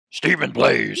Steven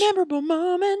plays. Memorable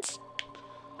moments.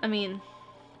 I mean...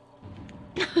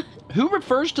 Who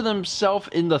refers to themselves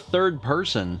in the third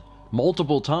person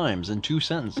multiple times in 2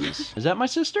 sentences? Is that my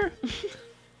sister?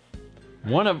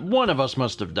 One of us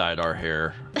must have dyed our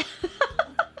hair.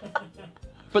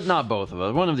 But not both of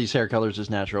us. One of these hair colors is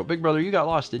natural. Big brother, you got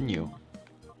lost, didn't you?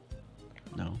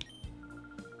 No.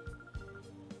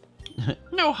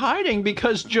 No hiding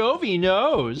because Jovi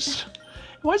knows.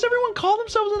 Why does everyone call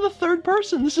themselves in the third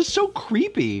person? This is so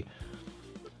creepy.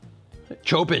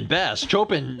 Chopin best.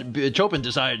 Chopin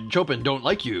decided Chopin don't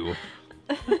like you.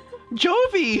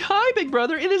 Jovi! Hi, big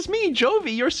brother. It is me,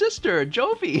 Jovi, your sister.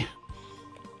 Jovi.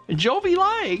 Jovi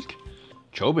like.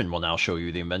 Chopin will now show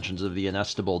you the inventions of the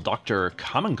inestimable Dr.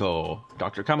 Kamenko.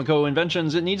 Dr. Kamenko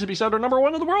inventions. It needs to be said are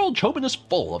 #1 in the world. Chopin is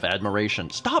full of admiration.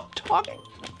 Stop talking.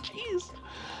 Jeez.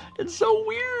 It's so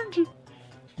weird.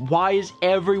 Why is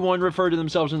everyone refer to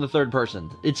themselves in the third person?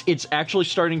 It's actually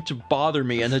starting to bother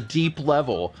me on a deep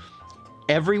level.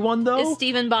 Everyone, though? Is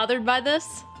Steven bothered by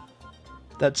this?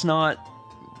 That's not...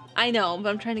 I know, but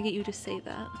I'm trying to get you to say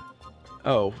that.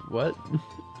 Oh, what?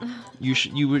 You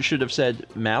should have said,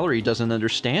 Mallory doesn't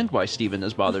understand why Steven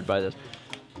is bothered by this.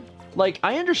 Like,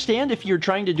 I understand if you're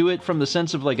trying to do it from the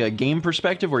sense of, like, a game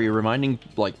perspective where you're reminding,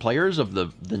 like, players of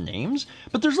the names,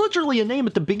 but there's literally a name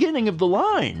at the beginning of the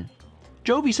line.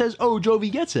 Jovi says, oh,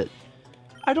 Jovi gets it.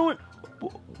 I don't...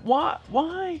 Why?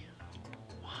 Why?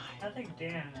 I think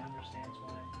Dan understands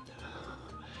why.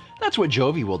 That's what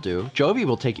Jovi will do. Jovi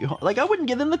will take you home. Like, I wouldn't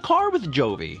get in the car with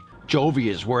Jovi.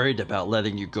 Jovi is worried about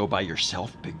letting you go by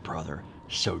yourself, big brother.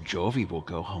 So Jovi will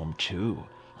go home too.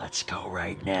 Let's go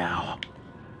right now.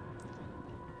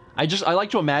 I like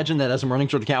to imagine that as I'm running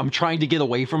toward the camp, I'm trying to get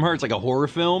away from her. It's like a horror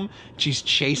film. She's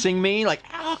chasing me, like,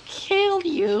 I'll kill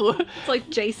you. It's like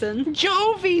Jason.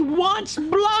 Jovi wants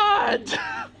blood!